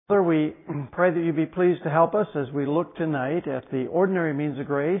Father, we pray that you be pleased to help us as we look tonight at the ordinary means of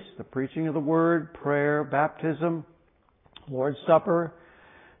grace, the preaching of the Word, prayer, baptism, Lord's Supper,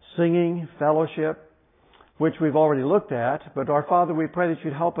 singing, fellowship, which we've already looked at. But our Father, we pray that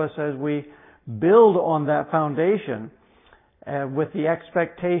you'd help us as we build on that foundation with the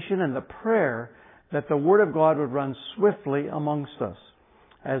expectation and the prayer that the Word of God would run swiftly amongst us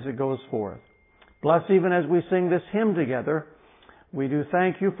as it goes forth. Bless even as we sing this hymn together. We do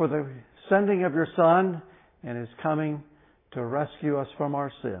thank you for the sending of your Son and His coming to rescue us from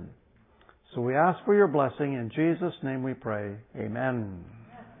our sin. So we ask for your blessing. In Jesus' name we pray. Amen.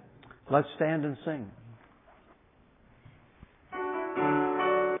 Let's stand and sing.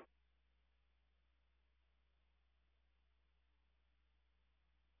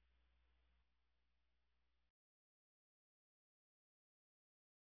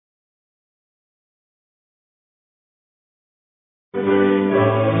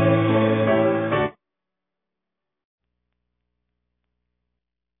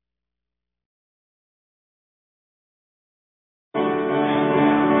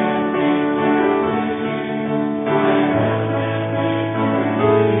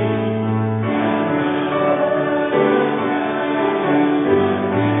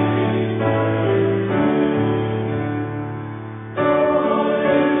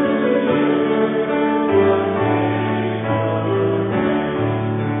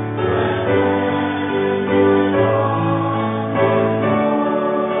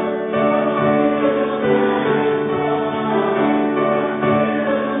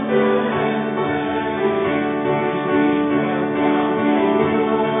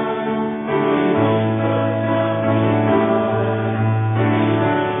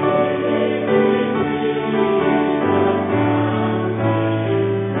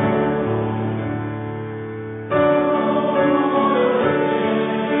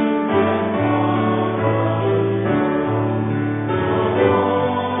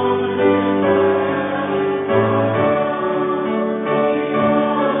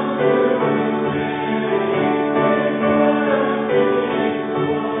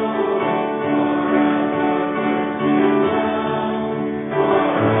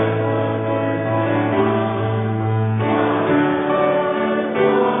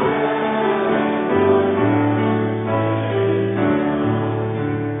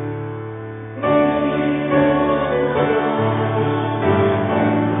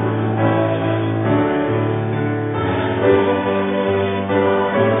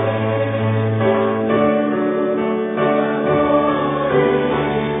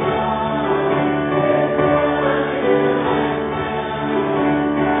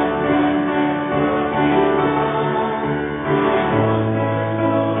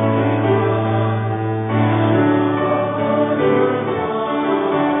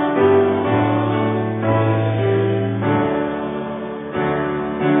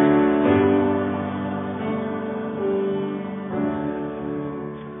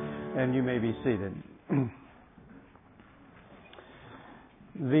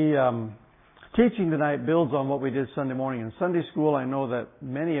 The teaching tonight builds on what we did Sunday morning in Sunday school. I know that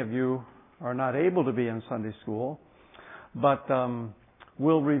many of you are not able to be in Sunday school, but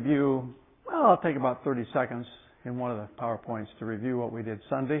we'll review, I'll take about 30 seconds in one of the PowerPoints to review what we did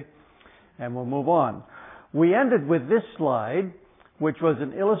Sunday, and we'll move on. We ended with this slide, which was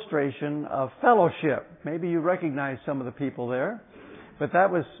an illustration of fellowship. Maybe you recognize some of the people there, but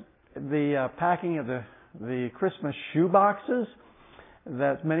that was the packing of the Christmas shoe boxes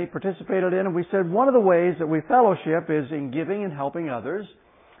that many participated in. And we said one of the ways that we fellowship is in giving and helping others,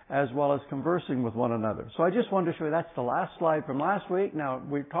 as well as conversing with one another. So I just wanted to show you that's the last slide from last week. Now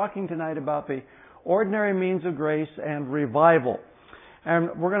we're talking tonight about the ordinary means of grace and revival.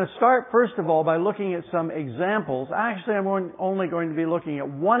 And we're going to start first of all by looking at some examples. Actually, I'm only going to be looking at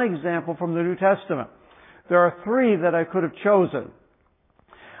one example from the New Testament. There are three that I could have chosen.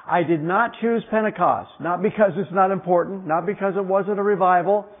 I did not choose Pentecost, not because it's not important, not because it wasn't a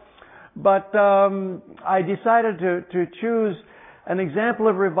revival, but I decided to choose an example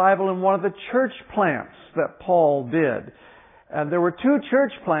of revival in one of the church plants that Paul did. And there were two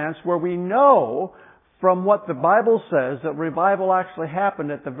church plants where we know from what the Bible says that revival actually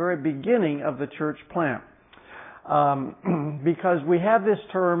happened at the very beginning of the church plant. Because we have this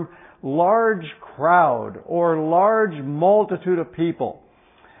term large crowd or large multitude of people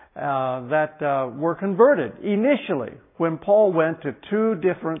that were converted initially when Paul went to two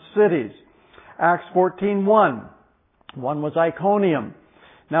different cities. Acts 14:1. One was Iconium.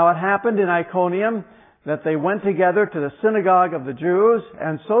 Now it happened in Iconium that they went together to the synagogue of the Jews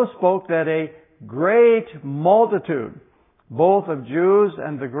and so spoke that a great multitude Both of Jews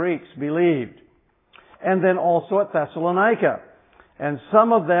and the Greeks believed. And then also at Thessalonica. And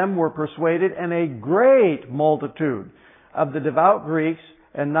some of them were persuaded, and a great multitude of the devout Greeks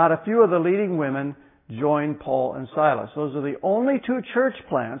and not a few of the leading women joined Paul and Silas. Those are the only two church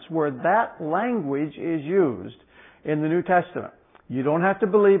plants where that language is used in the New Testament. You don't have to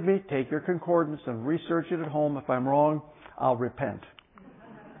believe me. Take your concordance and research it at home. If I'm wrong, I'll repent.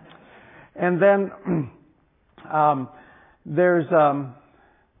 And then here's the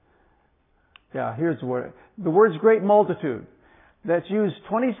word. The word's great multitude. That's used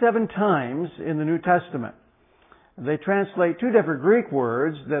 27 times in the New Testament. They translate two different Greek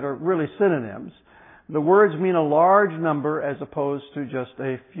words that are really synonyms. The words mean a large number as opposed to just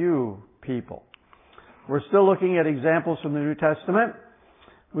a few people. We're still looking at examples from the New Testament.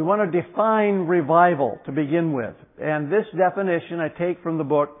 We want to define revival to begin with. And this definition I take from the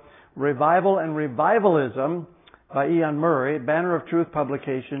book Revival and Revivalism by Ian Murray, Banner of Truth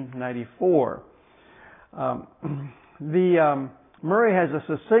publication 94. Murray has a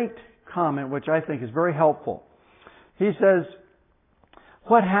succinct comment which I think is very helpful. He says,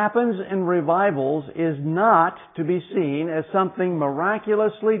 what happens in revivals is not to be seen as something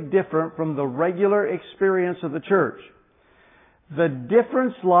miraculously different from the regular experience of the church. The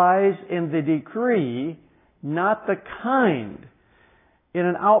difference lies in the degree, not the kind. In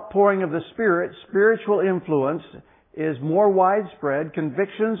an outpouring of the Spirit, spiritual influence is more widespread,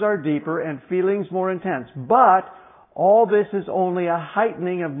 convictions are deeper, and feelings more intense. But all this is only a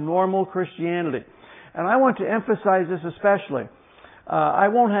heightening of normal Christianity. And I want to emphasize this especially. I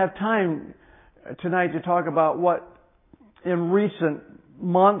won't have time tonight to talk about what in recent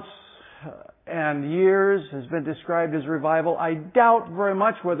months and years has been described as revival. I doubt very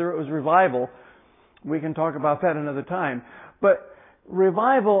much whether it was revival. We can talk about that another time. But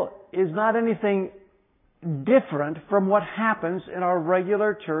revival is not anything different from what happens in our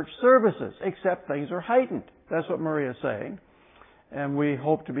regular church services, except things are heightened. That's what Murray is saying. And we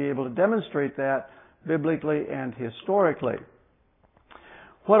hope to be able to demonstrate that biblically and historically.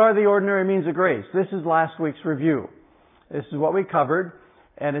 What are the ordinary means of grace? This is last week's review. This is what we covered,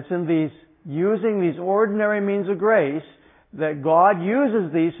 and it's in using these ordinary means of grace that God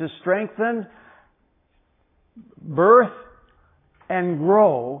uses these to strengthen, birth, and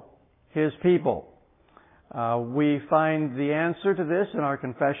grow His people. We find the answer to this in our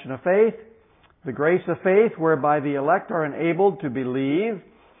confession of faith. The grace of faith whereby the elect are enabled to believe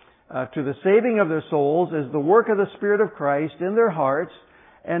to the saving of their souls is the work of the Spirit of Christ in their hearts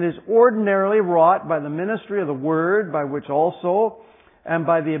and is ordinarily wrought by the ministry of the Word, by which also, and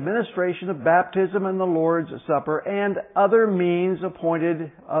by the administration of baptism and the Lord's Supper and other means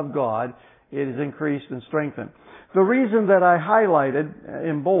appointed of God, it is increased and strengthened. The reason that I highlighted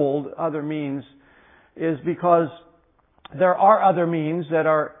in bold other means is because there are other means that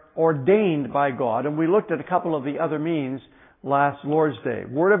are ordained by God, and we looked at a couple of the other means last Lord's Day.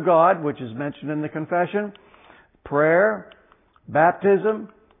 Word of God, which is mentioned in the confession, prayer, baptism,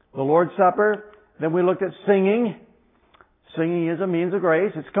 the Lord's Supper. Then we looked at singing. Singing is a means of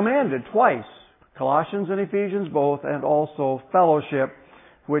grace. It's commanded twice. Colossians and Ephesians both, and also fellowship,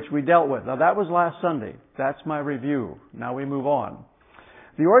 which we dealt with. Now that was last Sunday. That's my review. Now we move on.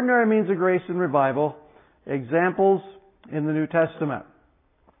 The ordinary means of grace and revival, examples in the New Testament.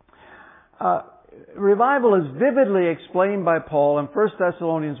 Revival is vividly explained by Paul in 1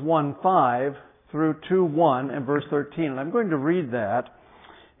 Thessalonians 1:5 through 2:1 and verse 13. And I'm going to read that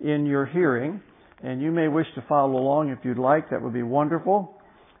in your hearing. And you may wish to follow along if you'd like. That would be wonderful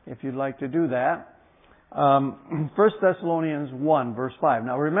if you'd like to do that. 1 Thessalonians 1 verse 5.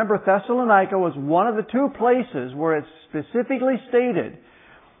 Now remember, Thessalonica was one of the two places where it's specifically stated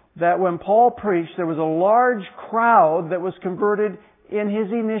that when Paul preached, there was a large crowd that was converted in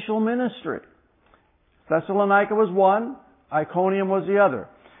his initial ministry. Thessalonica was one, Iconium was the other.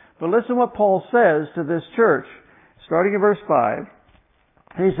 But listen what Paul says to this church, starting in verse 5.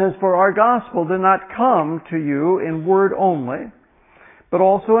 He says, "For our gospel did not come to you in word only, but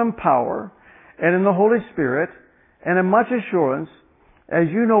also in power, and in the Holy Spirit, and in much assurance, as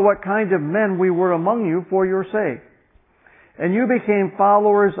you know what kind of men we were among you for your sake. And you became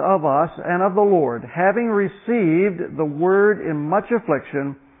followers of us and of the Lord, having received the word in much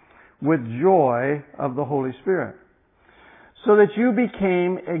affliction with joy of the Holy Spirit, so that you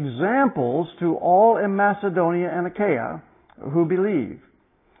became examples to all in Macedonia and Achaia who believe.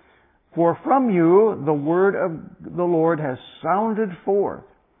 For from you the word of the Lord has sounded forth,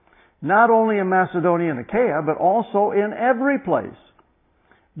 not only in Macedonia and Achaia, but also in every place.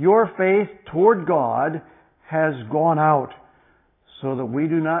 Your faith toward God has gone out, so that we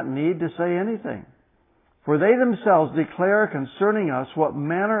do not need to say anything. For they themselves declare concerning us what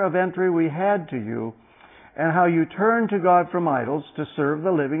manner of entry we had to you, and how you turned to God from idols to serve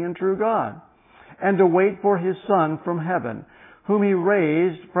the living and true God, and to wait for His Son from heaven, whom He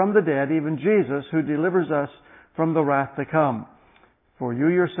raised from the dead, even Jesus, who delivers us from the wrath to come. For you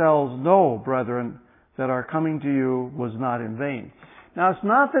yourselves know, brethren, that our coming to you was not in vain. Now, it's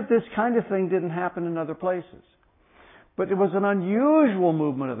not that this kind of thing didn't happen in other places, but it was an unusual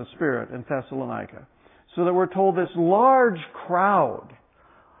movement of the Spirit in Thessalonica, so that we're told this large crowd,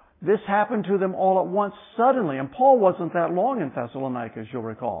 this happened to them all at once suddenly. And Paul wasn't that long in Thessalonica, as you'll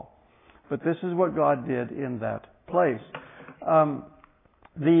recall. But this is what God did in that place.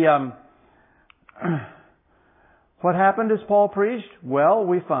 What happened as Paul preached? Well,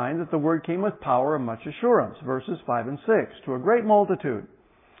 we find that the word came with power and much assurance, verses 5 and 6, to a great multitude.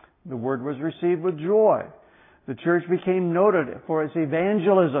 The word was received with joy. The church became noted for its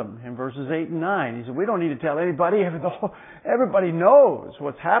evangelism in verses 8 and 9. He said, we don't need to tell anybody. Everybody knows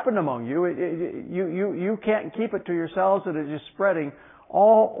what's happened among you. You can't keep it to yourselves. It is just spreading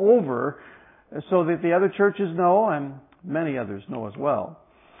all over so that the other churches know and many others know as well.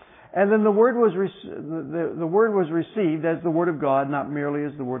 And then the word was received as the word of God, not merely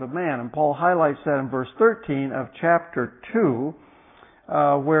as the word of man. And Paul highlights that in verse 13 of chapter 2,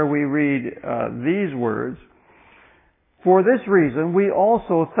 where we read these words. For this reason, we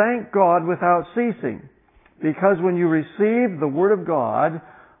also thank God without ceasing, because when you received the word of God,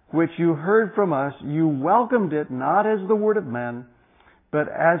 which you heard from us, you welcomed it not as the word of men, but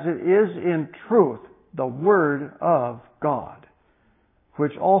as it is in truth, the word of God,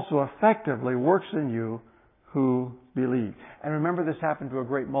 which also effectively works in you who believe. And remember, this happened to a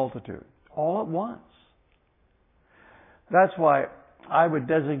great multitude, all at once. That's why I would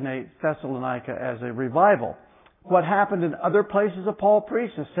designate Thessalonica as a revival. What happened in other places of Paul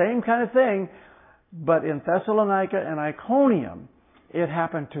preached, the same kind of thing, but in Thessalonica and Iconium, it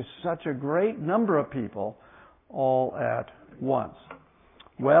happened to such a great number of people all at once.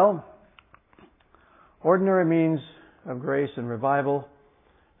 Well, ordinary means of grace and revival,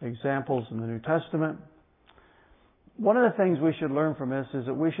 examples in the New Testament. One of the things we should learn from this is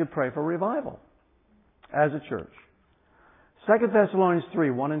that we should pray for revival as a church. 2 Thessalonians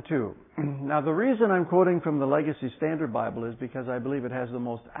 3, 1 and 2. Now, the reason I'm quoting from the Legacy Standard Bible is because I believe it has the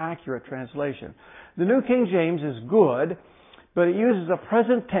most accurate translation. The New King James is good, but it uses a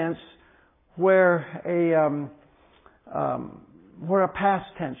present tense where a past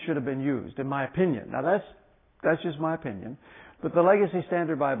tense should have been used, in my opinion. Now, that's just my opinion. But the Legacy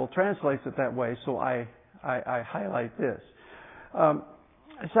Standard Bible translates it that way, so I highlight this. 2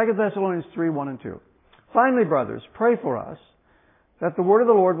 Thessalonians 3, 1 and 2. Finally, brothers, pray for us that the word of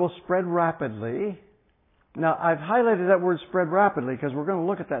the Lord will spread rapidly. Now, I've highlighted that word spread rapidly because we're going to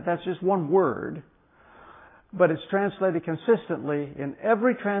look at that. That's just one word, but it's translated consistently in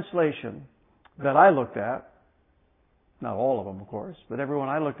every translation that I looked at. Not all of them, of course, but everyone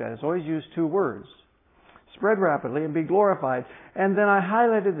I looked at has always used two words. Spread rapidly and be glorified. And then I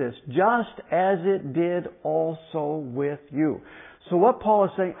highlighted this, just as it did also with you. So what Paul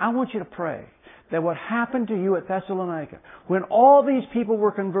is saying, I want you to pray that what happened to you at Thessalonica, when all these people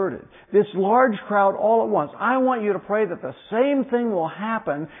were converted, this large crowd all at once, I want you to pray that the same thing will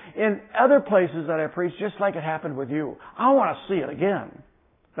happen in other places that I preach, just like it happened with you. I want to see it again.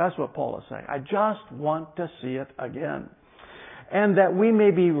 That's what Paul is saying. I just want to see it again. And that we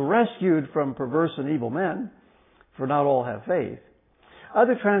may be rescued from perverse and evil men, for not all have faith.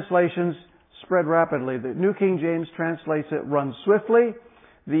 Other translations spread rapidly. The New King James translates it run swiftly.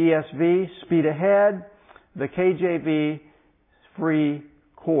 The ESV, speed ahead. The KJV, free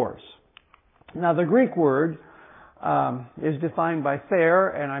course. Now the Greek word is defined by Thayer,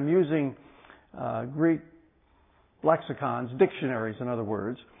 and I'm using Greek lexicons, dictionaries in other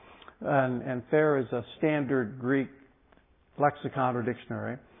words. And Thayer is a standard Greek lexicon or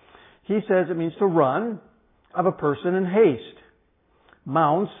dictionary. He says it means to run of a person in haste.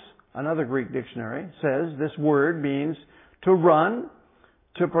 Mounce, another Greek dictionary, says this word means to run,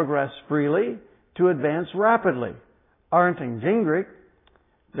 to progress freely, to advance rapidly. Arndt and Gingrich,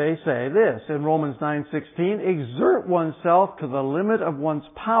 they say this in Romans 9:16, exert oneself to the limit of one's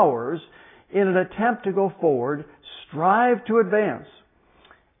powers in an attempt to go forward, strive to advance.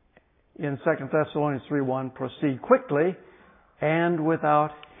 In 2 Thessalonians 3:1, proceed quickly and without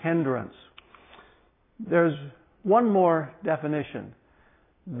hindrance. There's one more definition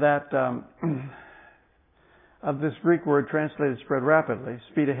that of this Greek word translated spread rapidly,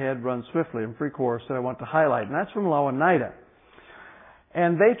 speed ahead, run swiftly, and free course that I want to highlight. And that's from Louw-Nida.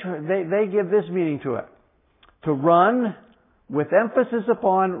 And they give this meaning to it. To run with emphasis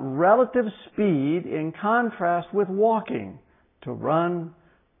upon relative speed in contrast with walking, to run,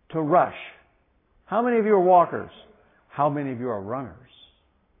 to rush. How many of you are walkers? How many of you are runners?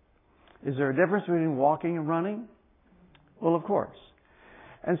 Is there a difference between walking and running? Well, of course.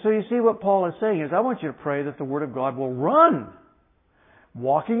 And so you see what Paul is saying is, I want you to pray that the Word of God will run.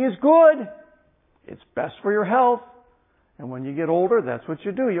 Walking is good. It's best for your health. And when you get older, that's what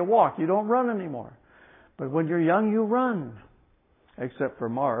you do. You walk. You don't run anymore. But when you're young, you run. Except for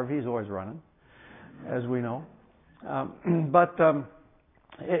Marv. He's always running, as we know.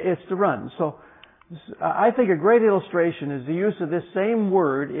 It's to run. So I think a great illustration is the use of this same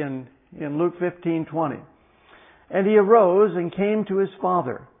word in Luke 15:20. And he arose and came to his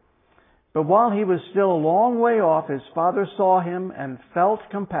father. But while he was still a long way off, his father saw him and felt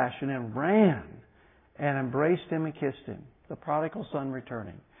compassion and ran and embraced him and kissed him. The prodigal son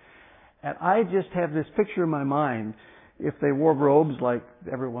returning. And I just have this picture in my mind, if they wore robes like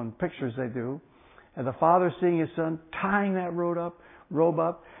everyone pictures they do, and the father seeing his son tying that robe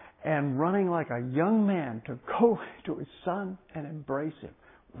up and running like a young man to go to his son and embrace him.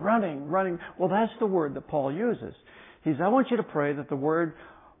 Running. Well, that's the word that Paul uses. He says, I want you to pray that the word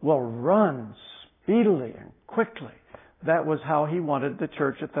will run speedily and quickly. That was how he wanted the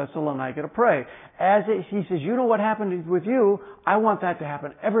church at Thessalonica to pray. He says, you know what happened with you? I want that to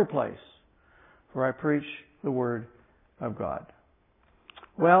happen every place where I preach the word of God.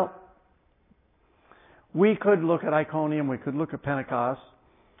 Well, we could look at Iconium, we could look at Pentecost,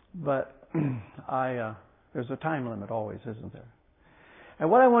 but there's a time limit always, isn't there? And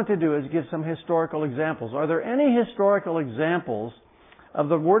what I want to do is give some historical examples. Are there any historical examples of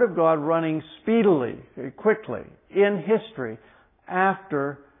the Word of God running speedily, quickly, in history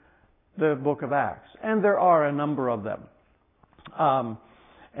after the book of Acts? And there are a number of them.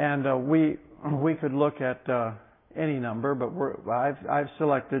 We could look at any number, but I've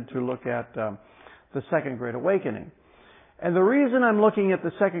selected to look at the Second Great Awakening. And the reason I'm looking at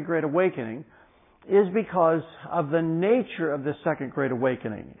the Second Great Awakening is because of the nature of the Second Great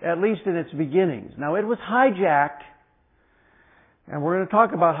Awakening, at least in its beginnings. Now, it was hijacked, and we're going to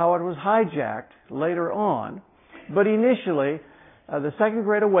talk about how it was hijacked later on. But initially, the Second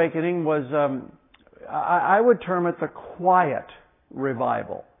Great Awakening was, I would term it the quiet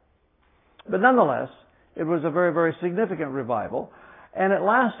revival. But nonetheless, it was a very, very significant revival, and it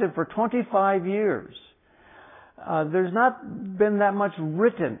lasted for 25 years. There's not been that much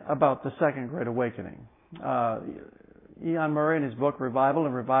written about the Second Great Awakening. Ian Murray, in his book Revival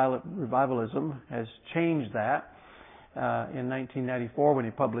and Revivalism, has changed that in 1994 when he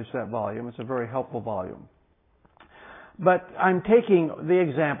published that volume. It's a very helpful volume. But I'm taking the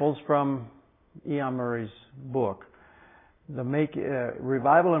examples from Ian Murray's book,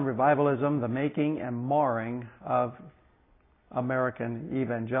 Revival and Revivalism, the Making and Marring of American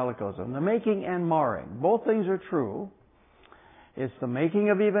Evangelicalism. The making and marring. Both things are true. It's the making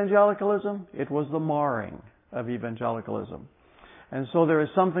of evangelicalism. It was the marring of evangelicalism. And so there is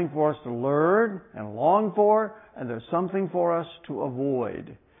something for us to learn and long for, and there's something for us to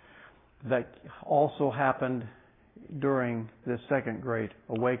avoid that also happened during this Second Great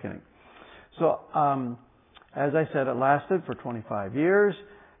Awakening. So, as I said, it lasted for 25 years.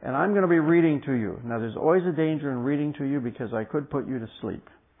 And I'm going to be reading to you. Now, there's always a danger in reading to you because I could put you to sleep.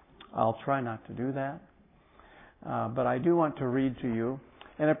 I'll try not to do that. But I do want to read to you.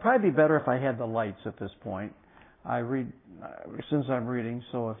 And it'd probably be better if I had the lights at this point. I read, since I'm reading,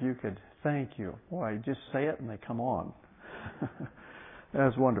 so if you could, thank you. Boy, I just say it and they come on.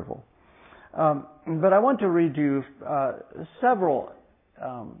 That's wonderful. But I want to read to you several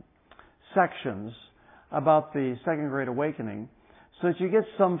sections about the Second Great Awakening, so that you get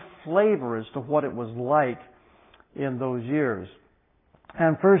some flavor as to what it was like in those years.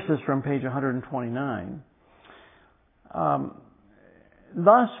 And first is from page 129.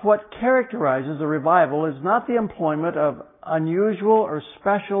 Thus, what characterizes the revival is not the employment of unusual or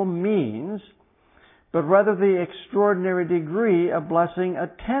special means, but rather the extraordinary degree of blessing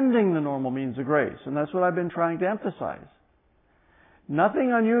attending the normal means of grace. And that's what I've been trying to emphasize.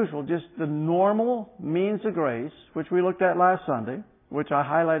 Nothing unusual, just the normal means of grace, which we looked at last Sunday, which I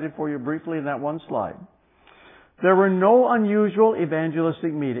highlighted for you briefly in that one slide. There were no unusual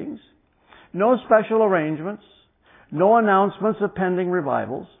evangelistic meetings, no special arrangements, no announcements of pending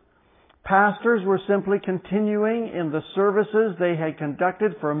revivals. Pastors were simply continuing in the services they had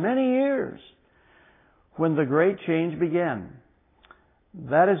conducted for many years when the great change began.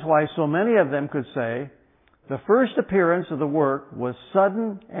 That is why so many of them could say, the first appearance of the work was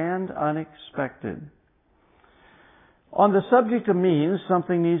sudden and unexpected. On the subject of means,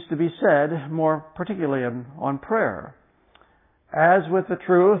 something needs to be said, more particularly on prayer. As with the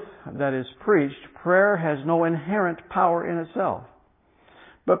truth that is preached, prayer has no inherent power in itself.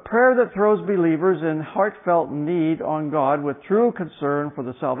 But prayer that throws believers in heartfelt need on God with true concern for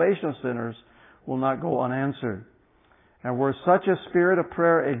the salvation of sinners will not go unanswered. And where such a spirit of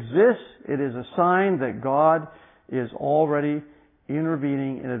prayer exists, it is a sign that God is already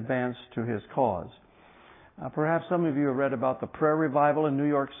intervening in advance to His cause. Perhaps some of you have read about the prayer revival in New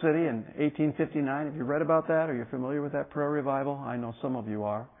York City in 1859. Have you read about that? Are you familiar with that prayer revival? I know some of you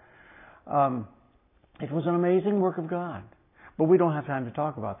are. It was an amazing work of God. But we don't have time to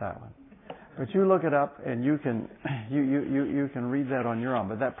talk about that one. But you look it up and you can read that on your own.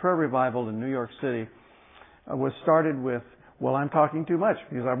 But that prayer revival in New York City was started with, well, I'm talking too much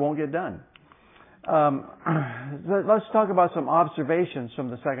because I won't get done. Let's talk about some observations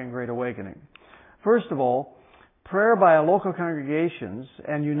from the Second Great Awakening. First of all, prayer by local congregations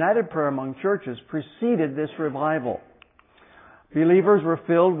and united prayer among churches preceded this revival. Believers were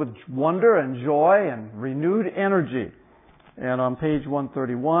filled with wonder and joy and renewed energy. And on page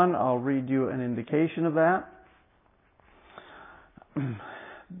 131, I'll read you an indication of that.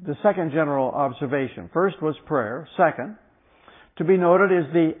 The second general observation. First was prayer. Second, to be noted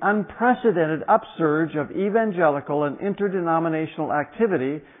is the unprecedented upsurge of evangelical and interdenominational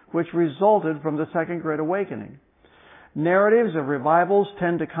activity which resulted from the Second Great Awakening. Narratives of revivals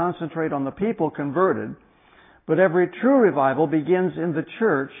tend to concentrate on the people converted, but every true revival begins in the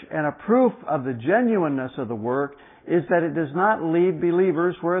church, and a proof of the genuineness of the work is that it does not leave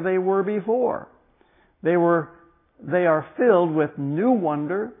believers where they were before. They are filled with new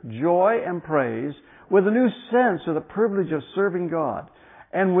wonder, joy, and praise, with a new sense of the privilege of serving God,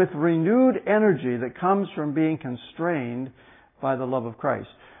 and with renewed energy that comes from being constrained by the love of Christ.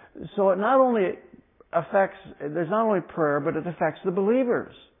 So it not only there's not only prayer, but it affects the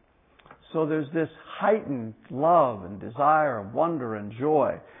believers. So there's this heightened love and desire, wonder and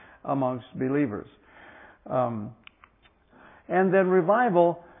joy amongst believers. And then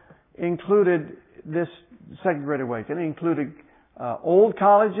revival included this Second Great Awakening, included old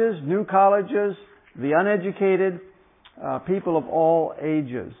colleges, new colleges, the uneducated, people of all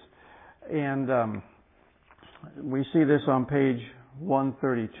ages. And we see this on page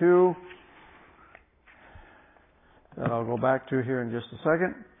 132 that I'll go back to here in just a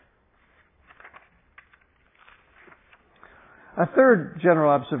second. A third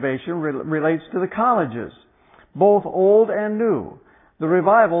general observation relates to the colleges, both old and new. The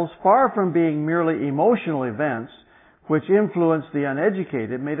revivals, far from being merely emotional events which influenced the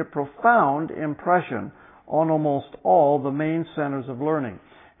uneducated, made a profound impression on almost all the main centers of learning.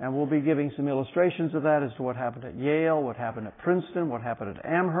 And we'll be giving some illustrations of that as to what happened at Yale, what happened at Princeton, what happened at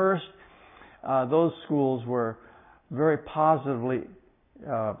Amherst. Those schools were very positively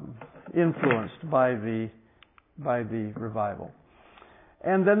influenced by the revival.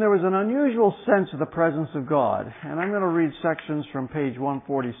 And then there was an unusual sense of the presence of God. And I'm going to read sections from page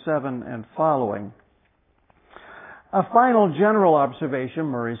 147 and following. A final general observation,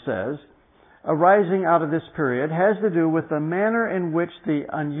 Murray says, arising out of this period has to do with the manner in which the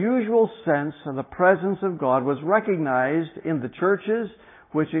unusual sense of the presence of God was recognized in the churches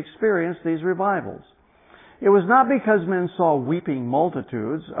which experienced these revivals. It was not because men saw weeping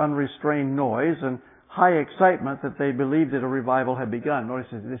multitudes, unrestrained noise, and high excitement that they believed that a revival had begun. Notice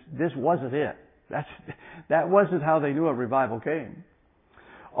this wasn't it. That wasn't how they knew a revival came.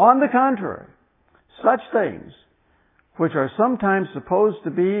 On the contrary, such things, which are sometimes supposed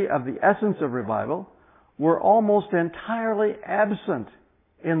to be of the essence of revival, were almost entirely absent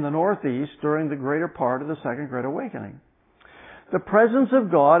in the Northeast during the greater part of the Second Great Awakening. The presence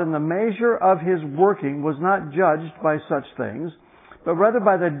of God and the measure of His working was not judged by such things, but rather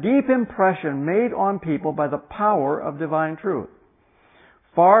by the deep impression made on people by the power of divine truth.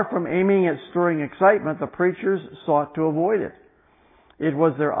 Far from aiming at stirring excitement, the preachers sought to avoid it. It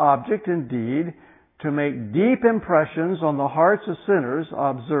was their object, indeed, to make deep impressions on the hearts of sinners,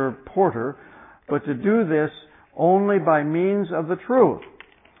 observed Porter, but to do this only by means of the truth.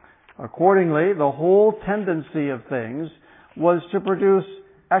 Accordingly, the whole tendency of things was to produce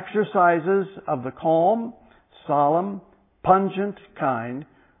exercises of the calm, solemn, pungent kind,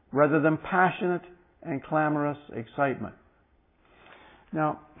 rather than passionate and clamorous excitement.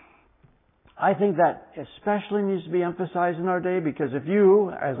 Now, I think that especially needs to be emphasized in our day, because if you,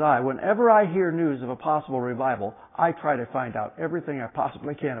 as I, whenever I hear news of a possible revival, I try to find out everything I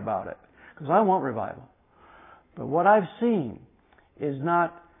possibly can about it, because I want revival. But what I've seen is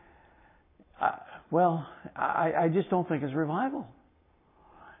not, I just don't think it's revival.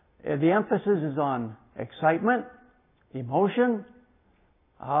 The emphasis is on excitement, emotion.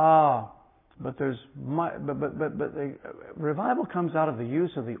 But revival comes out of the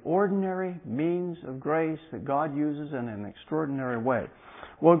use of the ordinary means of grace that God uses in an extraordinary way.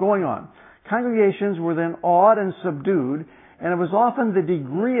 Well, going on. Congregations were then awed and subdued, and it was often the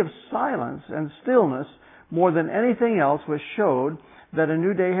degree of silence and stillness more than anything else which showed that a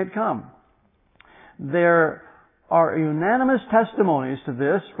new day had come. There are unanimous testimonies to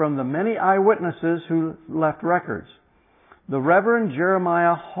this from the many eyewitnesses who left records. The Reverend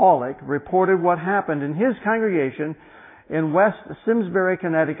Jeremiah Halleck reported what happened in his congregation in West Simsbury,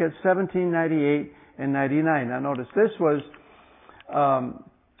 Connecticut, 1798 and 99. Now notice, this was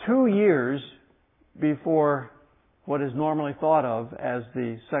 2 years before what is normally thought of as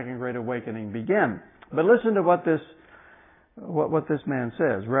the Second Great Awakening began. But listen to what this man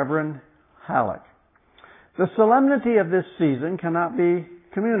says, Reverend Halleck. The solemnity of this season cannot be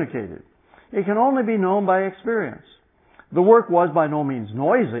communicated. It can only be known by experience. The work was by no means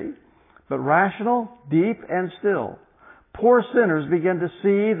noisy, but rational, deep, and still. Poor sinners began to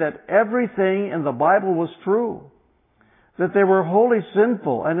see that everything in the Bible was true, that they were wholly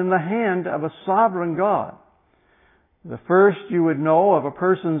sinful and in the hand of a sovereign God. The first you would know of a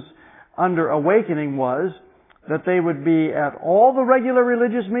person's under awakening was that they would be at all the regular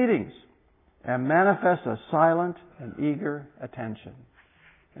religious meetings and manifest a silent and eager attention.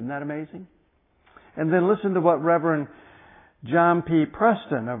 Isn't that amazing? And then listen to what Reverend John P.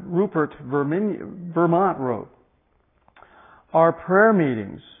 Preston of Rupert, Vermont wrote. Our prayer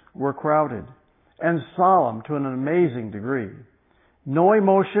meetings were crowded and solemn to an amazing degree. No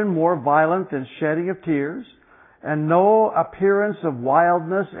emotion more violent than shedding of tears, and no appearance of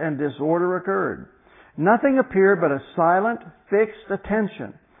wildness and disorder occurred. Nothing appeared but a silent, fixed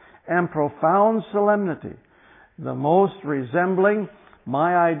attention and profound solemnity, the most resembling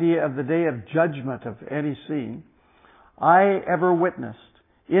my idea of the day of judgment of any scene I ever witnessed.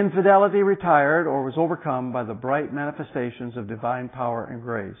 Infidelity retired or was overcome by the bright manifestations of divine power and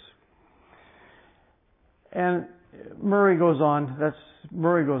grace. And Murray goes on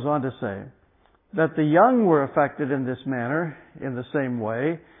to say that the young were affected in this manner, in the same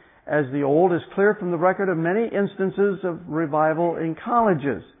way, as the old is clear from the record of many instances of revival in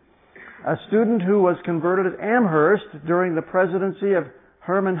colleges. A student who was converted at Amherst during the presidency of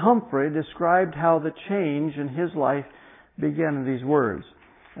Herman Humphrey described how the change in his life began in these words.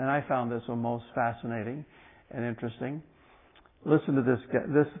 And I found this one most fascinating and interesting. Listen to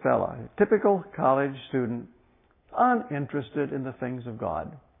this fella, typical college student, uninterested in the things of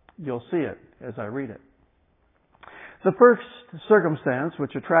God. You'll see it as I read it. The first circumstance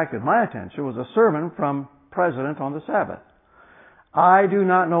which attracted my attention was a sermon from President on the Sabbath. I do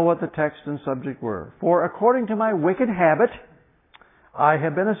not know what the text and subject were, for according to my wicked habit, I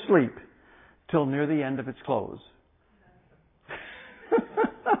have been asleep till near the end of its close.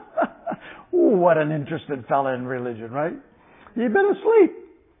 Ooh, what an interested fella in religion, right? You've been asleep.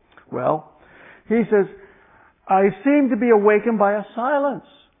 Well, he says, I seem to be awakened by a silence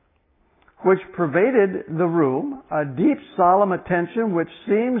which pervaded the room, a deep solemn attention which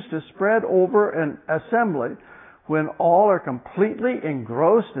seems to spread over an assembly when all are completely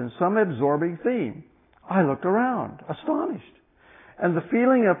engrossed in some absorbing theme. I looked around, astonished, and the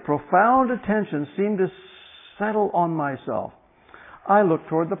feeling of profound attention seemed to settle on myself. I looked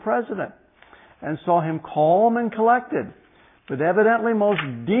toward the president and saw him calm and collected, but evidently most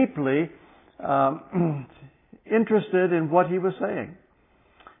deeply interested in what he was saying.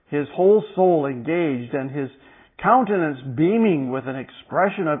 His whole soul engaged and his countenance beaming with an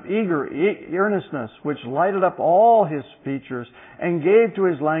expression of eager earnestness which lighted up all his features and gave to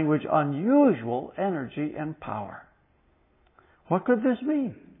his language unusual energy and power. What could this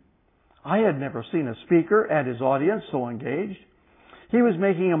mean? I had never seen a speaker and his audience so engaged. He was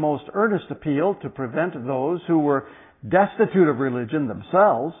making a most earnest appeal to prevent those who were destitute of religion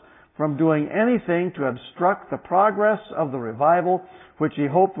themselves from doing anything to obstruct the progress of the revival which he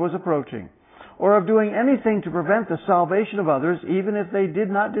hoped was approaching, or of doing anything to prevent the salvation of others, even if they did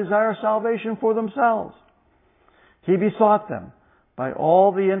not desire salvation for themselves. He besought them, by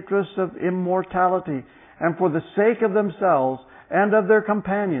all the interests of immortality, and for the sake of themselves and of their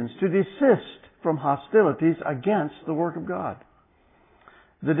companions, to desist from hostilities against the work of God.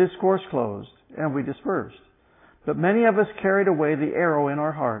 The discourse closed, and we dispersed. But many of us carried away the arrow in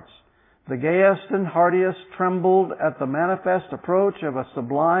our hearts. The gayest and heartiest trembled at the manifest approach of a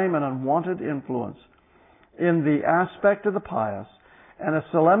sublime and unwanted influence in the aspect of the pious, and a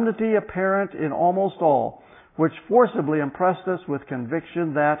solemnity apparent in almost all, which forcibly impressed us with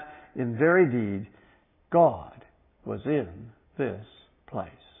conviction that, in very deed, God was in this place.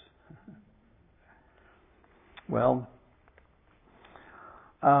 Well,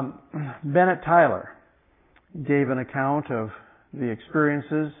 Bennett Tyler gave an account of the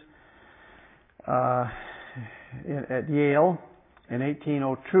experiences at Yale in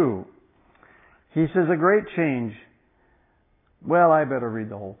 1802. He says, a great change. Well, I better read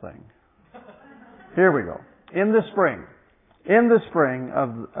the whole thing. Here we go. In the spring of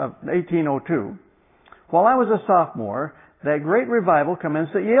 1802, while I was a sophomore, that great revival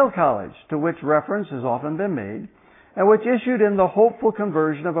commenced at Yale College, to which reference has often been made, and which issued in the hopeful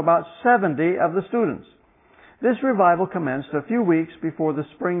conversion of about 70 of the students. This revival commenced a few weeks before the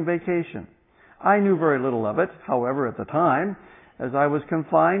spring vacation. I knew very little of it, however, at the time, as I was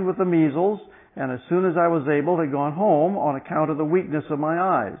confined with the measles, and as soon as I was able had gone home on account of the weakness of my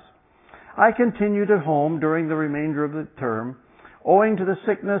eyes. I continued at home during the remainder of the term, owing to the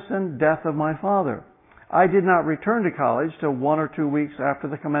sickness and death of my father. I did not return to college till 1 or 2 weeks after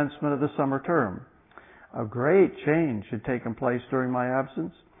the commencement of the summer term. A great change had taken place during my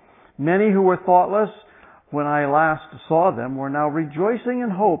absence. Many who were thoughtless when I last saw them were now rejoicing in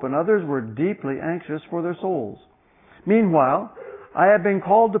hope, and others were deeply anxious for their souls. Meanwhile, I had been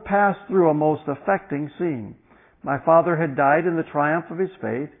called to pass through a most affecting scene. My father had died in the triumph of his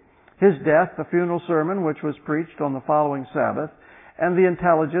faith. His death, the funeral sermon which was preached on the following Sabbath, and the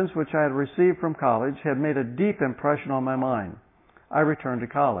intelligence which I had received from college had made a deep impression on my mind. I returned to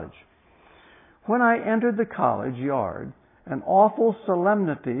college. When I entered the college yard, an awful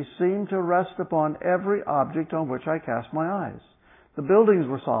solemnity seemed to rest upon every object on which I cast my eyes. The buildings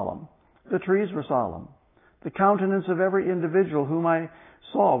were solemn. The trees were solemn. The countenance of every individual whom I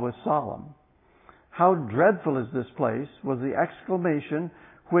saw was solemn. How dreadful is this place, was the exclamation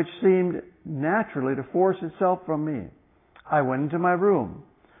which seemed naturally to force itself from me. I went into my room.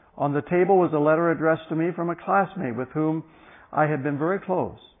 On the table was a letter addressed to me from a classmate with whom I had been very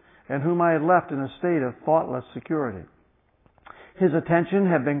close, and whom I had left in a state of thoughtless security. His attention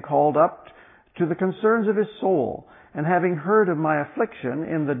had been called up to the concerns of his soul, and having heard of my affliction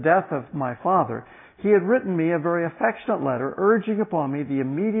in the death of my father, he had written me a very affectionate letter urging upon me the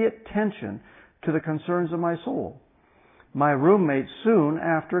immediate attention to the concerns of my soul. My roommate soon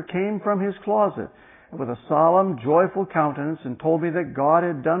after came from his closet with a solemn, joyful countenance and told me that God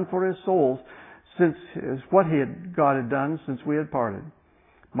had done for his soul God had done since we had parted.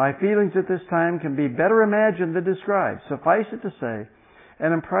 My feelings at this time can be better imagined than described. Suffice it to say,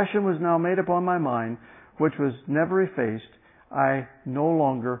 an impression was now made upon my mind which was never effaced. I no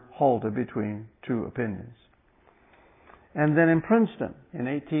longer halted between two opinions. And then in Princeton, in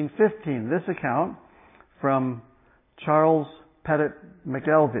 1815, this account from Charles Pettit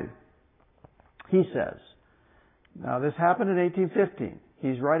McElvey. He says, now this happened in 1815.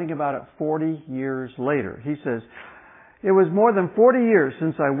 He's writing about it 40 years later. He says, it was more than 40 years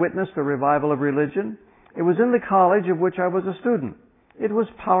since I witnessed a revival of religion. It was in the college of which I was a student. It was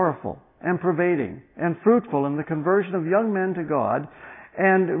powerful and pervading and fruitful in the conversion of young men to God,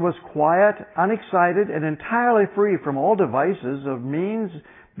 and it was quiet, unexcited, and entirely free from all devices of means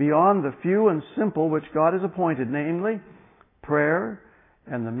beyond the few and simple which God has appointed, namely prayer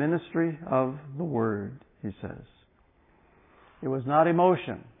and the ministry of the Word, he says. It was not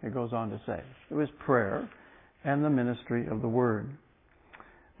emotion, it goes on to say. It was prayer and the ministry of the Word.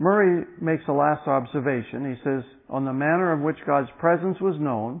 Murray makes a last observation. He says, on the manner in which God's presence was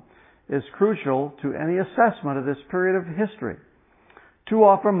known is crucial to any assessment of this period of history. Too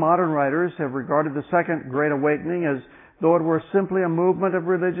often modern writers have regarded the Second Great Awakening as though it were simply a movement of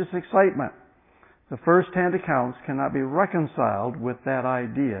religious excitement. The first-hand accounts cannot be reconciled with that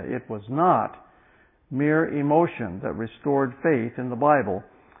idea. It was not mere emotion that restored faith in the Bible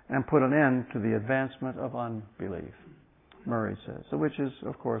and put an end to the advancement of unbelief, Murray says, which is,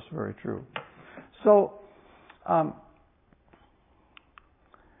 of course, very true. So,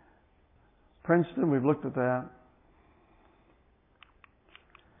 Princeton, we've looked at that.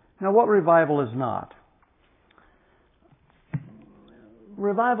 Now, what revival is not?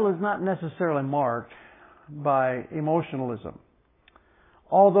 Revival is not necessarily marked by emotionalism,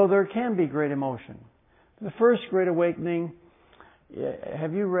 although there can be great emotion. The first Great Awakening,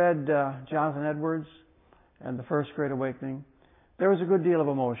 have you read Jonathan Edwards and the First Great Awakening? There was a good deal of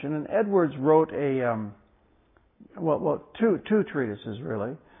emotion, and Edwards wrote two treatises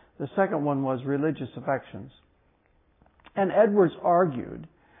really. The second one was Religious Affections. And Edwards argued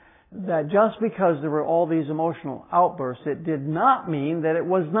that just because there were all these emotional outbursts, it did not mean that it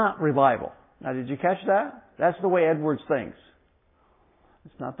was not revival. Now, did you catch that? That's the way Edwards thinks.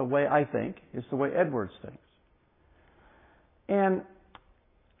 It's not the way I think. It's the way Edwards thinks. And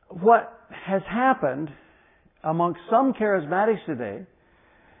what has happened amongst some charismatics today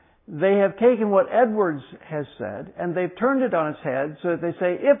They have taken what Edwards has said and they've turned it on its head so that they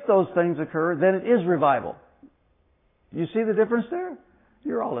say if those things occur, then it is revival. You see the difference there?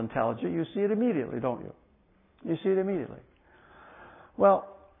 You're all intelligent. You see it immediately, don't you? You see it immediately. Well,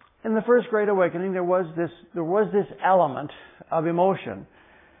 in the First Great Awakening, there was this element of emotion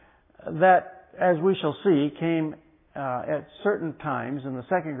that, as we shall see, came at certain times in the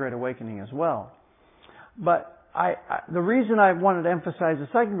Second Great Awakening as well. But the reason I wanted to emphasize the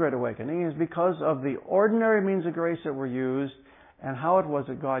Second Great Awakening is because of the ordinary means of grace that were used and how it was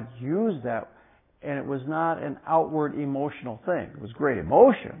that God used that, and it was not an outward emotional thing. It was great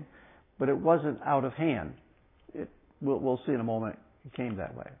emotion, but it wasn't out of hand. We'll see in a moment it came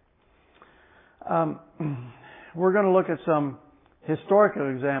that way. We're going to look at some historical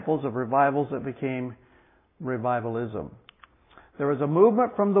examples of revivals that became revivalism. There was a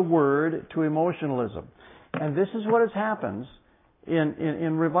movement from the Word to emotionalism. And this is what happens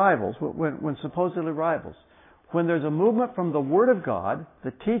in revivals, when supposedly revivals. When there's a movement from the Word of God,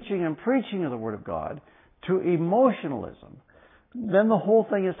 the teaching and preaching of the Word of God, to emotionalism, then the whole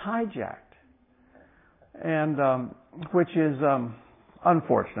thing is hijacked. And which is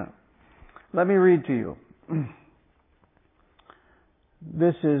unfortunate. Let me read to you.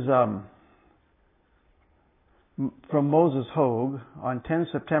 This is from Moses Hogue on 10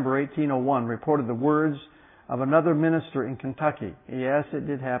 September 1801, reported the words of another minister in Kentucky. Yes, it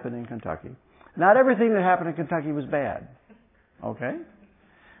did happen in Kentucky. Not everything that happened in Kentucky was bad. Okay?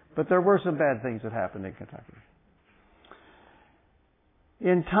 But there were some bad things that happened in Kentucky.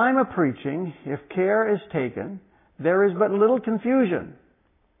 In time of preaching, if care is taken, there is but little confusion.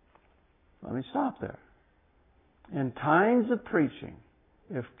 Let me stop there. In times of preaching,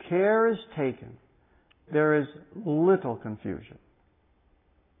 if care is taken, there is little confusion.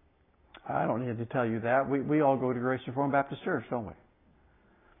 I don't need to tell you that. We all go to Grace Reformed Baptist Church, don't we?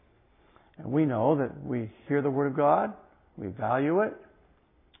 And we know that we hear the Word of God, we value it,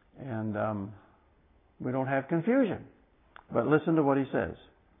 and we don't have confusion. But listen to what he says.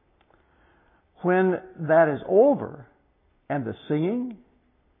 When that is over, and the singing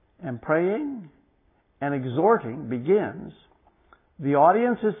and praying and exhorting begins, the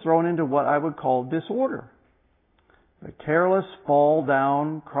audience is thrown into what I would call disorder. The careless fall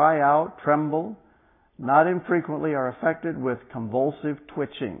down, cry out, tremble, not infrequently are affected with convulsive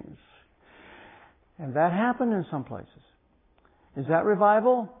twitchings. And that happened in some places. Is that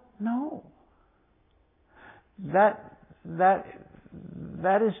revival? No. That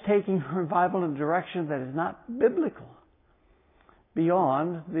is taking revival in a direction that is not biblical,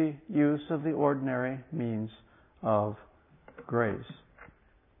 beyond the use of the ordinary means of grace.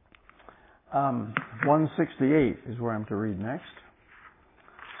 168 is where I'm to read next.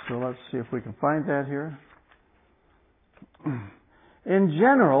 So let's see if we can find that here. In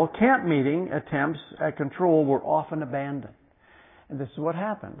general, camp meeting attempts at control were often abandoned. And this is what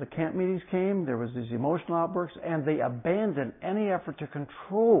happened. The camp meetings came, there was these emotional outbursts, and they abandoned any effort to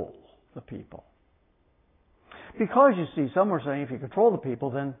control the people. Because, you see, some were saying if you control the people,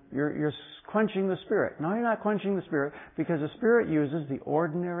 then you're quenching the Spirit. No, you're not quenching the Spirit, because the Spirit uses the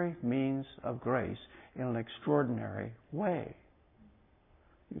ordinary means of grace in an extraordinary way.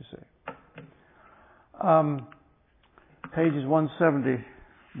 You see. Pages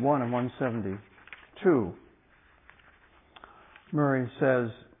 171 and 172. Murray says,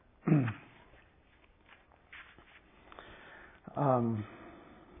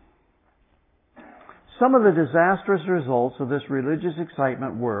 some of the disastrous results of this religious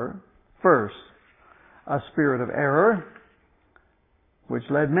excitement were, first, a spirit of error, which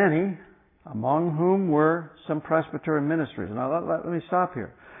led many, among whom were some Presbyterian ministers. Now, let me stop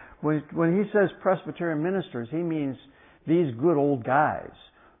here. When he says Presbyterian ministers, he means these good old guys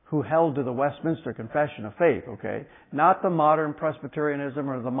who held to the Westminster Confession of Faith, okay? Not the modern Presbyterianism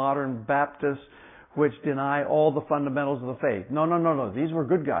or the modern Baptists which deny all the fundamentals of the faith. No. These were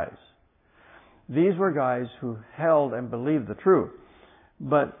good guys. These were guys who held and believed the truth.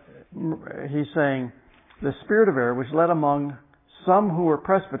 But he's saying the spirit of error which led among some who were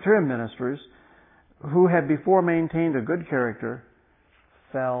Presbyterian ministers who had before maintained a good character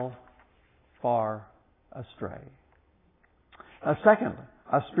fell far astray. Secondly,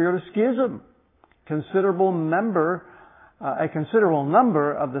 a spirit of schism. A considerable number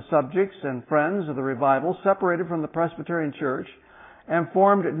of the subjects and friends of the revival separated from the Presbyterian Church and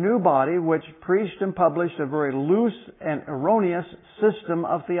formed a new body which preached and published a very loose and erroneous system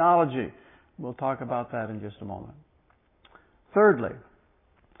of theology. We'll talk about that in just a moment. Thirdly,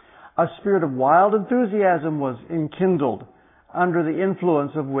 a spirit of wild enthusiasm was enkindled, under the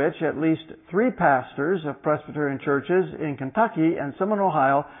influence of which at least 3 pastors of Presbyterian churches in Kentucky and some in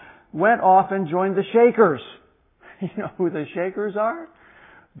Ohio went off and joined the Shakers. You know who the Shakers are?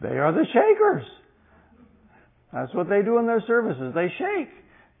 They are the Shakers. That's what they do in their services. They shake.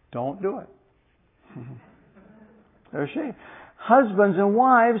 Don't do it. They're shake. Husbands and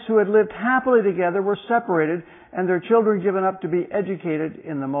wives who had lived happily together were separated and their children given up to be educated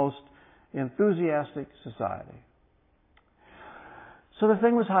in the most enthusiastic society. So the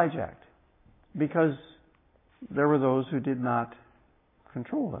thing was hijacked because there were those who did not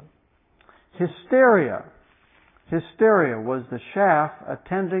control it. Hysteria was the chaff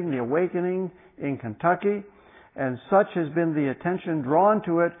attending the awakening in Kentucky, and such has been the attention drawn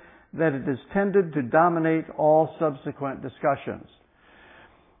to it that it has tended to dominate all subsequent discussions.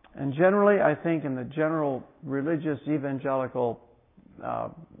 And generally, I think in the general religious evangelical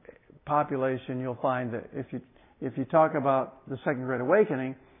population, you'll find that if you talk about the Second Great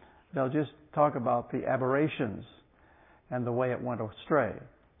Awakening, they'll just talk about the aberrations and the way it went astray.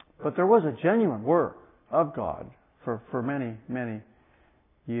 But there was a genuine work of God for many, many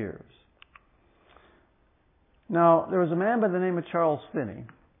years. Now, there was a man by the name of Charles Finney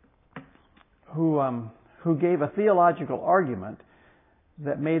who gave a theological argument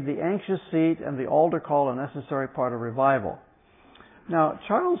that made the anxious seat and the altar call a necessary part of revival. Now,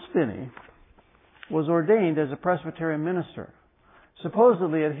 Charles Finney was ordained as a Presbyterian minister,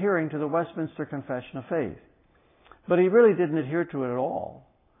 supposedly adhering to the Westminster Confession of Faith. But he really didn't adhere to it at all.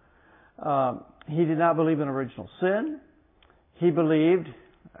 He did not believe in original sin. He believed,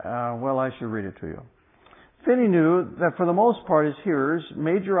 I should read it to you. Finney knew that for the most part his hearers,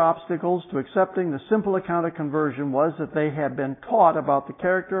 major obstacles to accepting the simple account of conversion was that they had been taught about the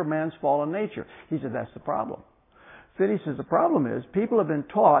character of man's fallen nature. He said that's the problem. Finney says the problem is people have been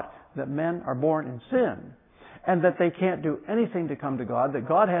taught that men are born in sin and that they can't do anything to come to God, that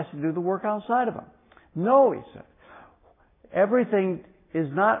God has to do the work outside of them. No, he said. Everything is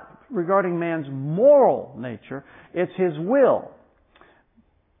not regarding man's moral nature, it's his will.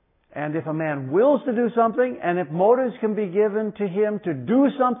 And if a man wills to do something, and if motives can be given to him to do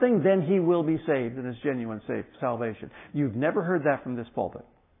something, then he will be saved in his genuine salvation. You've never heard that from this pulpit.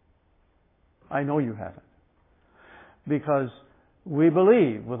 I know you haven't. Because we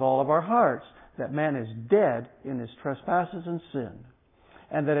believe with all of our hearts that man is dead in his trespasses and sin.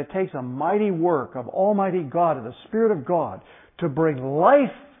 And that it takes a mighty work of Almighty God, of the Spirit of God, to bring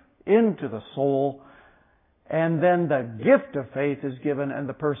life into the soul. And then the gift of faith is given and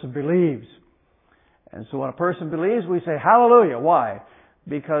the person believes. And so when a person believes, we say, hallelujah. Why?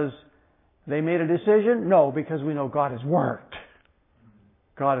 Because they made a decision? No, because we know God has worked.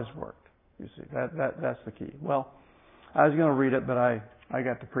 God has worked. You see, that's the key. Well, I was going to read it, but I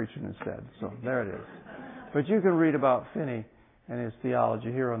got to preaching instead. So there it is. But you can read about Finney and his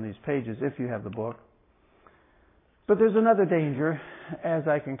theology here on these pages if you have the book. But there's another danger, as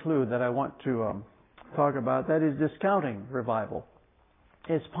I conclude, that I want to talk about. That is discounting revival.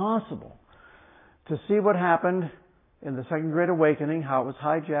 It's possible to see what happened in the Second Great Awakening, how it was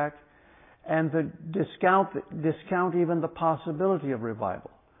hijacked, and to discount even the possibility of revival.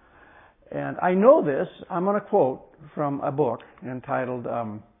 And I know this. I'm going to quote from a book entitled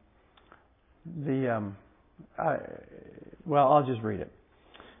I'll just read it.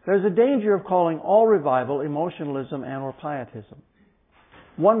 There's a danger of calling all revival emotionalism and or pietism.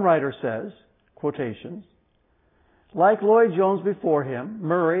 One writer says, quotations, like Lloyd Jones before him,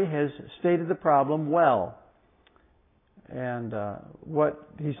 Murray has stated the problem well. And what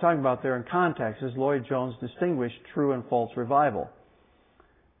he's talking about there in context is Lloyd Jones distinguished true and false revival.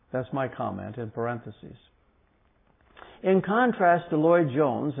 That's my comment in parentheses. In contrast to Lloyd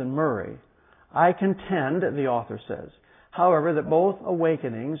Jones and Murray, I contend, the author says, however, that both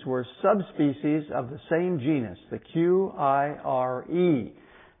awakenings were subspecies of the same genus, the QIRE.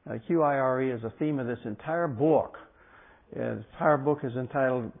 QIRE is a theme of this entire book. The entire book is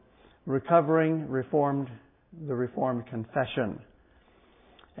entitled Recovering the Reformed Confession.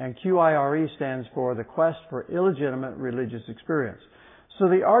 And QIRE stands for the Quest for Illegitimate Religious Experience. So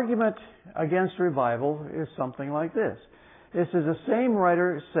the argument against revival is something like this. This is the same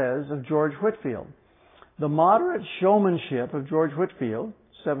writer says of George Whitefield. The moderate showmanship of George Whitefield,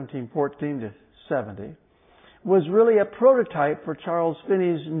 1714 to 70, was really a prototype for Charles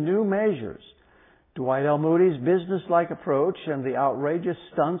Finney's new measures. Dwight L. Moody's businesslike approach and the outrageous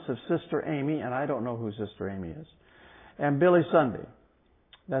stunts of Sister Amy, and I don't know who Sister Amy is, and Billy Sunday.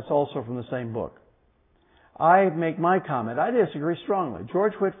 That's also from the same book. I make my comment. I disagree strongly.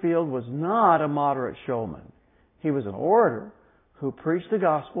 George Whitefield was not a moderate showman. He was an orator who preached the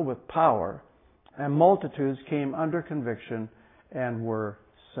gospel with power, and multitudes came under conviction and were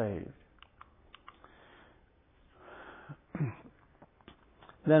saved.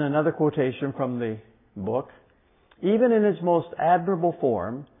 Then another quotation from the book. Even in its most admirable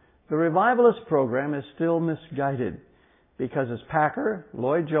form, the revivalist program is still misguided because as Packer,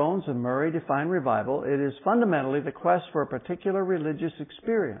 Lloyd-Jones, and Murray define revival, it is fundamentally the quest for a particular religious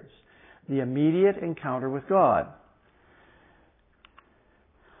experience, the immediate encounter with God.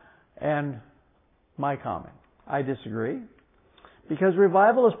 And my comment, I disagree, because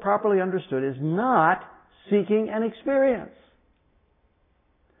revival, as properly understood, is not seeking an experience,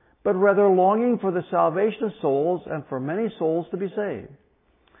 but rather longing for the salvation of souls and for many souls to be saved.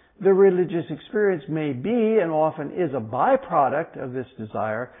 The religious experience may be and often is a byproduct of this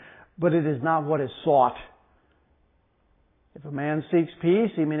desire, but it is not what is sought. If a man seeks peace,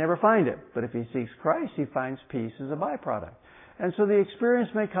 he may never find it. But if he seeks Christ, he finds peace as a byproduct. And so the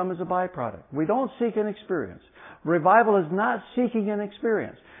experience may come as a byproduct. We don't seek an experience. Revival is not seeking an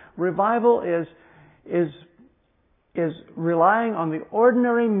experience. Revival is relying on the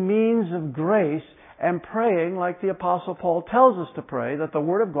ordinary means of grace and praying like the Apostle Paul tells us to pray, that the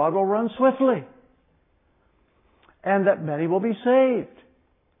Word of God will run swiftly and that many will be saved.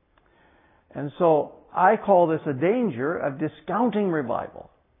 And so I call this a danger of discounting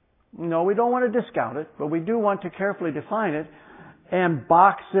revival. No, we don't want to discount it, but we do want to carefully define it and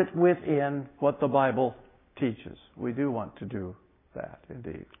box it within what the Bible teaches. We do want to do that,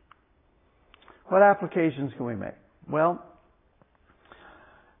 indeed. What applications can we make? Well,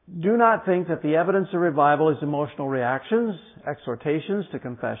 do not think that the evidence of revival is emotional reactions, exhortations to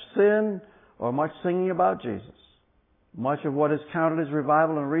confess sin, or much singing about Jesus. Much of what is counted as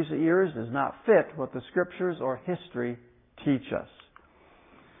revival in recent years does not fit what the Scriptures or history teach us.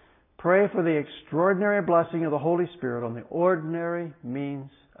 Pray for the extraordinary blessing of the Holy Spirit on the ordinary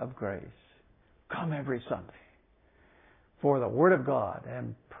means of grace. Come every Sunday for the Word of God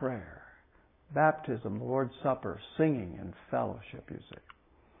and prayer, baptism, the Lord's Supper, singing, and fellowship, you see.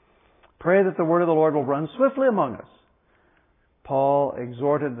 Pray that the Word of the Lord will run swiftly among us. Paul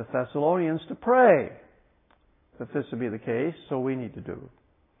exhorted the Thessalonians to pray that this would be the case, so we need to do.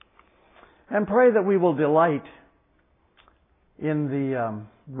 And pray that we will delight in the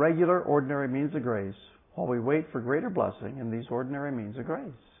regular, ordinary means of grace while we wait for greater blessing in these ordinary means of grace.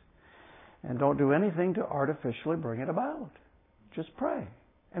 And don't do anything to artificially bring it about. Just pray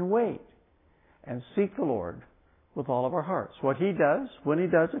and wait and seek the Lord with all of our hearts. What He does, when He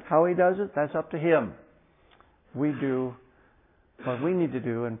does it, how He does it, that's up to Him. We do what we need to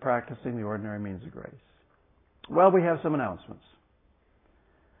do in practicing the ordinary means of grace. Well, we have some announcements.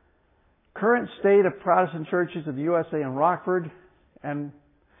 Current state of Protestant churches of the USA and Rockford, and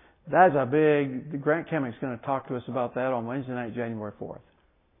that's a big, Grant Kemming's going to talk to us about that on Wednesday night, January 4th.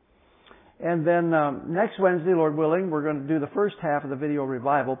 And then next Wednesday, Lord willing, we're going to do the first half of the video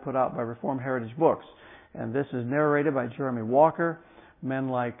revival put out by Reformed Heritage Books. And this is narrated by Jeremy Walker. Men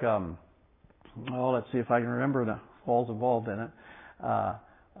like, let's see if I can remember the all's involved in it. I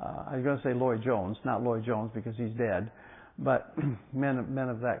was going to say Lloyd-Jones, not Lloyd-Jones because he's dead, but men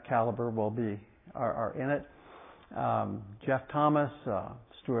of that caliber are in it. Jeff Thomas,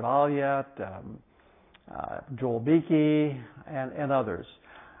 Stuart Olliott, Joel Beakey, and others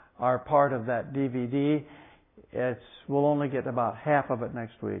are part of that DVD. We'll only get about half of it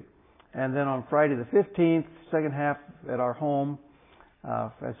next week. And then on Friday the 15th, second half at our home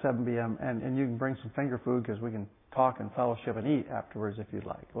at 7 p.m. And you can bring some finger food because we can talk and fellowship and eat afterwards if you'd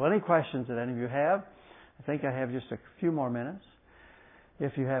like. Well, any questions that any of you have? I think I have just a few more minutes.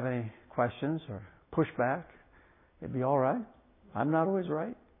 If you have any questions or pushback, it'd be all right. I'm not always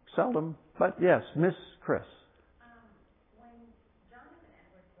right. Seldom. But yes, Miss Chris.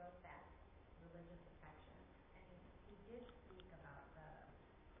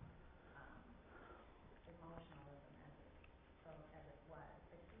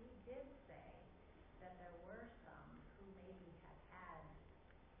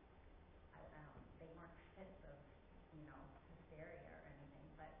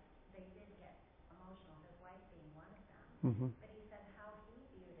 Mm-hmm. But he said how he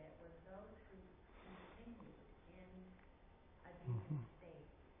viewed it was those who continued in a deep state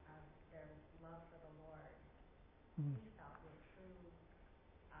of their love for the Lord, he felt were true,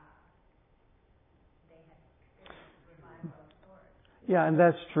 they had experienced revival of sorts. Yeah, and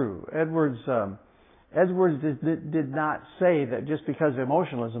that's true. Edwards did not say that just because of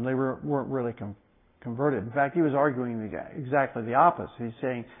emotionalism they weren't really converted. In fact, he was arguing exactly the opposite. He's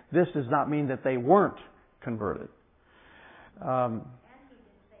saying this does not mean that they weren't converted. And he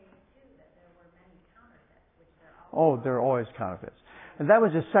did say, too, that there were many counterfeits, which there are always counterfeits. And that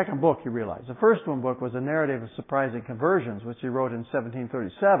was his second book, you realize. The first book was a narrative of surprising conversions, which he wrote in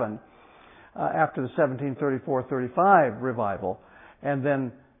 1737, after the 1734-35 revival. And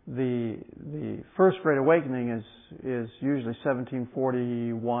then the First Great Awakening is usually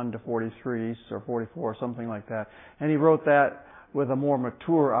 1741 to 43 or 44, something like that. And he wrote that with a more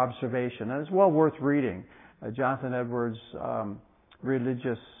mature observation. And it's well worth reading. Jonathan Edwards'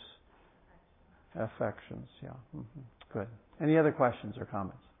 Religious Affections. Yeah. Mm-hmm. Good. Any other questions or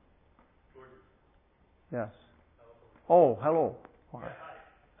comments? Yes. Oh, hello. Yeah, hi.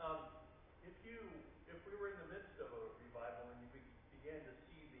 If we were in the midst of a revival and we began to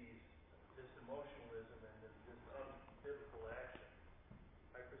see this emotionalism and this unbiblical action,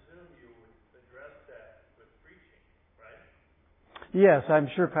 I presume you would address that with preaching, right? Yes, I'm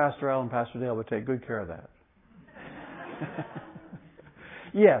sure Pastor Al and Pastor Dale would take good care of that.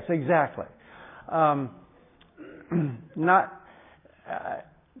 Yes, exactly.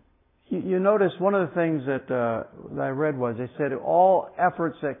 You notice one of the things that I read was they said all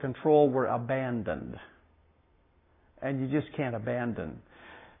efforts at control were abandoned. And you just can't abandon.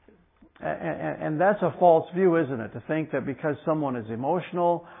 And that's a false view, isn't it? To think that because someone is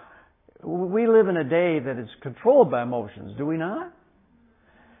emotional, we live in a day that is controlled by emotions, do we not?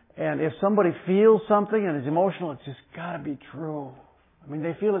 And if somebody feels something and is emotional, it's just got to be true. I mean,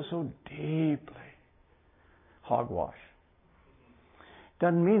 they feel it so deeply. Hogwash.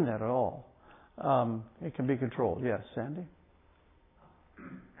 Doesn't mean that at all. It can be controlled. Yes, Sandy?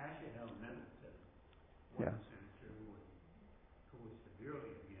 Actually, Helen Mendelson, Yeah. senator who was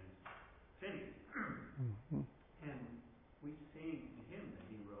severely against Finney. Mm-hmm. And we sing the hymn that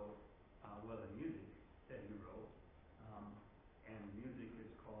he wrote, the music that he wrote, and the music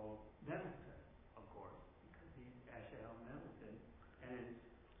is called Mendelson, of course, because he's actually Helen Mendelson, and it's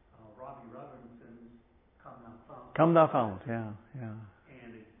Robbie Robinson's Come Thou Fount. Come Thou Fount, yeah.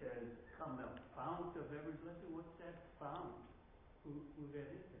 And it says, Come Thou Fount of every blessing. What's that fount? Who that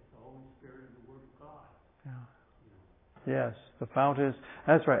is? It's the Holy Spirit of the Word of God. Yeah. Yes, the fount is,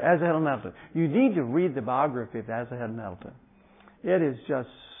 that's right, Asa Helen Nettleton. You need to read the biography of Asa Helen Nettleton. It is just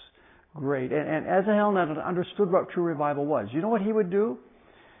great. And Asa Helen Nettleton understood what true revival was. You know what he would do?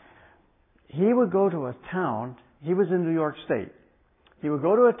 He would go to a town. He was in New York State. He would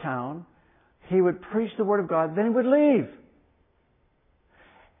go to a town. He would preach the Word of God. Then he would leave.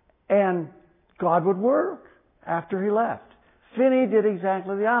 And God would work after he left. Finney did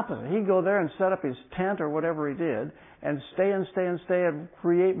exactly the opposite. He'd go there and set up his tent or whatever he did and stay and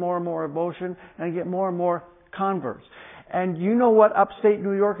create more and more emotion and get more and more converts. And you know what upstate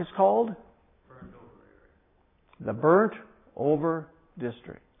New York is called? Burnt over area. The Burnt Over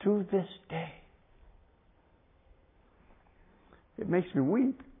District. To this day. It makes me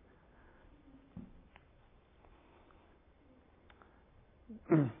weep.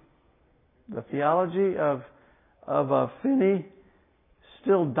 The theology of Finney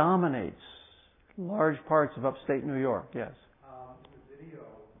still dominates large parts of upstate New York. Yes. In the video,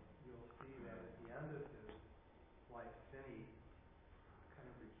 you'll see that at the end of his life, Finney kind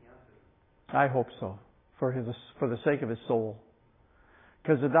of recanted. I hope so, for the sake of his soul,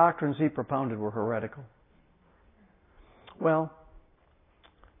 because the doctrines he propounded were heretical. Well,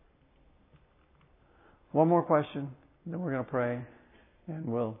 one more question, then we're going to pray, and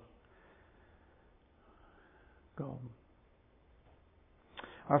we'll go.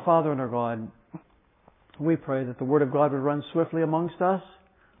 Our Father and our God, we pray that the Word of God would run swiftly amongst us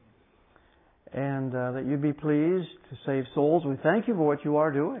and that you'd be pleased to save souls. We thank you for what you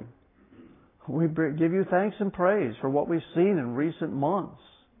are doing. We give you thanks and praise for what we've seen in recent months.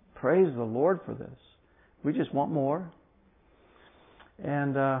 Praise the Lord for this. We just want more.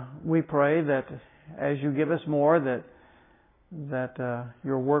 And we pray that as you give us more, that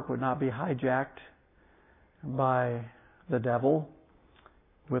your work would not be hijacked by the devil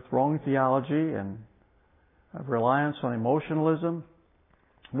with wrong theology and a reliance on emotionalism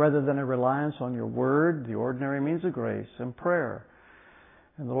rather than a reliance on your word, the ordinary means of grace and prayer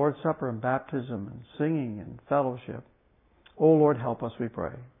and the Lord's Supper and baptism and singing and fellowship. Oh Lord, help us, we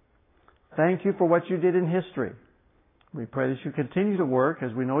pray. Thank you for what you did in history. We pray that you continue to work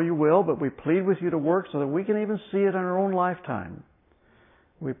as we know you will, but we plead with you to work so that we can even see it in our own lifetime.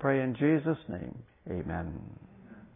 We pray in Jesus' name. Amen.